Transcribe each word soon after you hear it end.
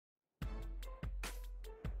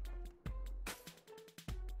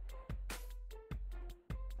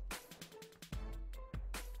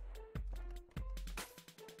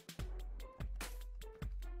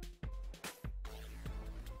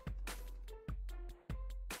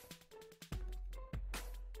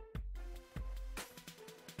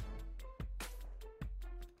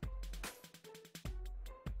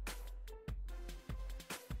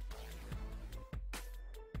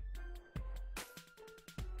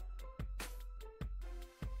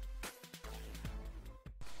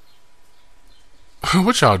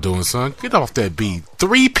What y'all doing, son? Get off that beat.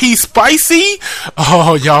 3-piece spicy?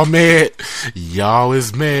 Oh, y'all mad? Y'all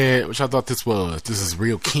is mad. What y'all thought this was? This is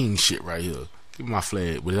real king shit right here. Give me my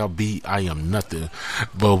flag. Without beat, I am nothing.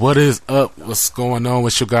 But what is up? What's going on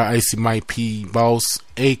with your guy Icy Mike P Boss,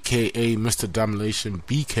 aka Mr. Domination,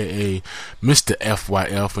 BKA Mr.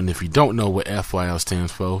 FYF. And if you don't know what FYF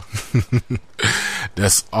stands for,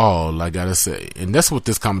 that's all I gotta say. And that's what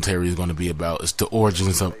this commentary is going to be about. It's the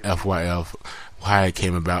origins of FYF, why it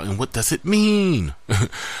came about, and what does it mean.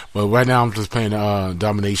 But right now I'm just playing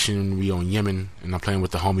Domination. We on Yemen, and I'm playing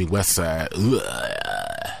with the homie Westside.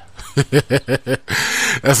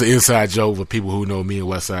 That's an inside joke for people who know me and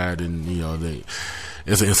Westside, and you know,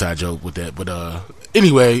 it's an inside joke with that. But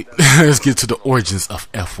anyway, let's get to the origins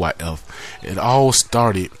of FYF. It all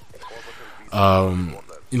started,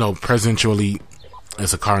 Presidential Elite.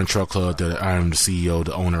 It's a car and truck club that I am the CEO,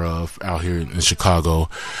 the owner of, out here in Chicago.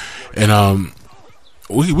 And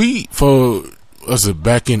we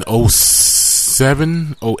back in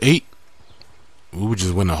 07, 08, we would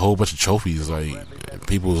just win a whole bunch of trophies. Like,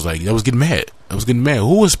 people was like, I was getting mad.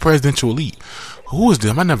 Who was Presidential Elite? Who was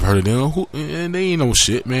them? I never heard of them. And they ain't no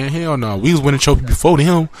shit, man. Hell no. We was winning trophies before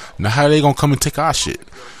them. Now how they gonna come and take our shit?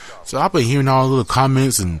 So I've been hearing all the little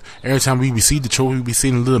comments, and every time we receive the trophy, we be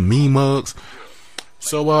seeing little meme mugs.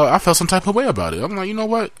 So I felt some type of way about it. I'm like, you know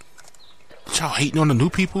what? Y'all hating on the new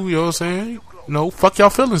people, you know what I'm saying? Fuck y'all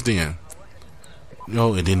feelings then.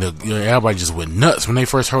 And then everybody just went nuts when they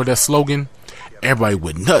first heard that slogan. Everybody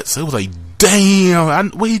went nuts. It was like, damn,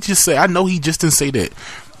 what he just say? I know he just didn't say that.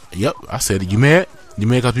 Yep, I said it. You mad? You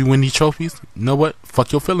mad because we win these trophies? You know what?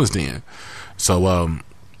 Fuck your feelings then. So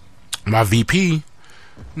my VP,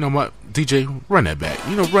 what? DJ, run that back.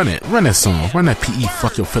 Run that song. Run that PE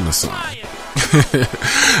fuck your feelings song.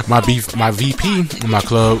 my VP in my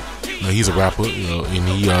club, he's a rapper, and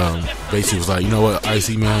he basically was like, you know what,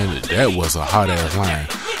 Icy, man, that was a hot ass line,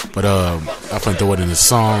 but I'm gonna throw it in the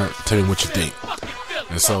song, tell me what you think.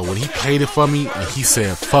 And so when he played it for me and he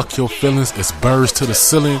said fuck your feelings, it's birds to the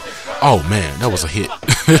ceiling, oh man, that was a hit.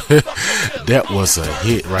 That was a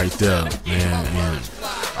hit right there, man. And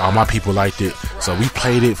all my people liked it, so we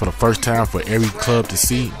played it for the first time for every club to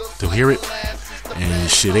hear it.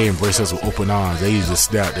 And shit, they embraced us with open arms. They just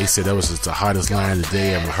snapped. They said that was just the hottest line that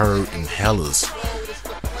they ever heard in Hellas.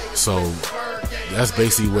 So that's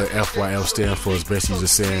basically what FYF stands for. It's basically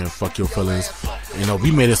just saying fuck your feelings.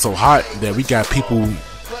 We made it so hot that we got people,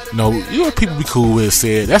 people be cool with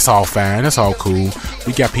said that's all fine, that's all cool.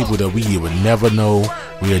 We got people that we would never know,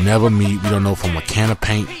 we would never meet, we don't know from a can of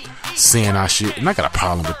paint, saying our shit. And I got a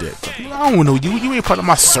problem with that. I don't know you. You ain't part of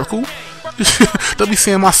my circle. Don't be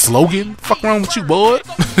saying my slogan. Fuck wrong with you, boy?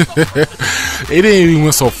 It didn't even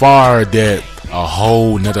went so far that a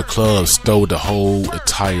whole nother club stole the whole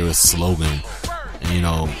entire slogan.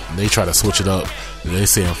 And, they try to switch it up. They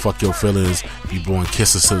saying fuck your feelings, be blowing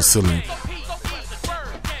kisses to the ceiling.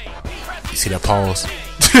 You see that pause?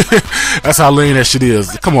 That's how lame that shit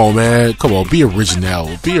is. Come on, man. Come on, be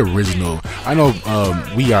original. Be original. I know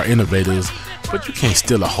we are innovators, but you can't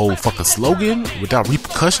steal a whole fucking slogan without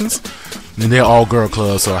repercussions. And they're all girl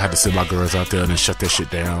clubs, so I had to send my girls out there and then shut that shit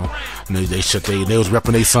down. And they was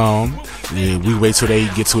repping their song. And we wait till they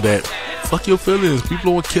get to that fuck your feelings, be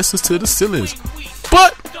blowing kisses to the ceilings.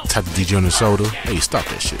 But tap the DJ on the shoulder. Hey, stop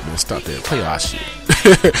that shit, man. Stop that. Play our shit.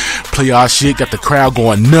 Play our shit. Got the crowd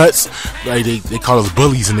going nuts. Like they call us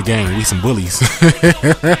bullies in the game. We some bullies.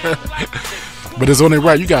 But it's only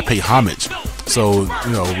right. You gotta pay homage. So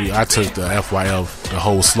I took the FYF, the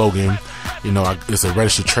whole slogan. It's a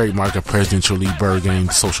registered trademark of Presidential Elite Bird Game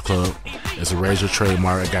Social Club. It's a registered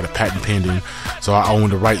trademark. I got a patent pending, so I own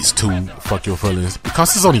the rights to fuck your feelings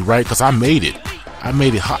because it's only right because I made it. I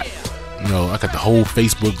made it hot. I got the whole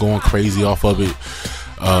Facebook going crazy off of it.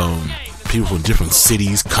 People from different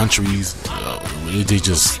cities, countries, they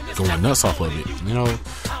just going nuts off of it.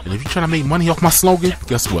 And if you're trying to make money off my slogan,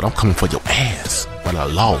 guess what? I'm coming for your ass by the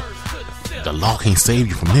law. The law can't save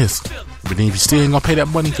you from this. But then if you still ain't gonna pay that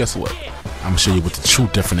money, guess what? I'm gonna show you what the true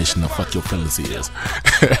definition of fuck your feelings is.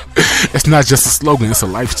 It's not just a slogan, it's a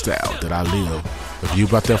lifestyle that I live. If you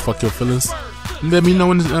about that fuck your feelings, let me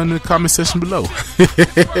know in the comment section below.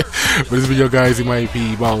 But this video, guys, it might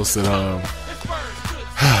be Boss, and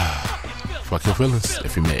fuck your feelings.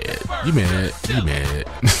 If you're mad, you mad.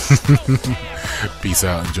 Peace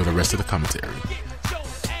out. Enjoy the rest of the commentary.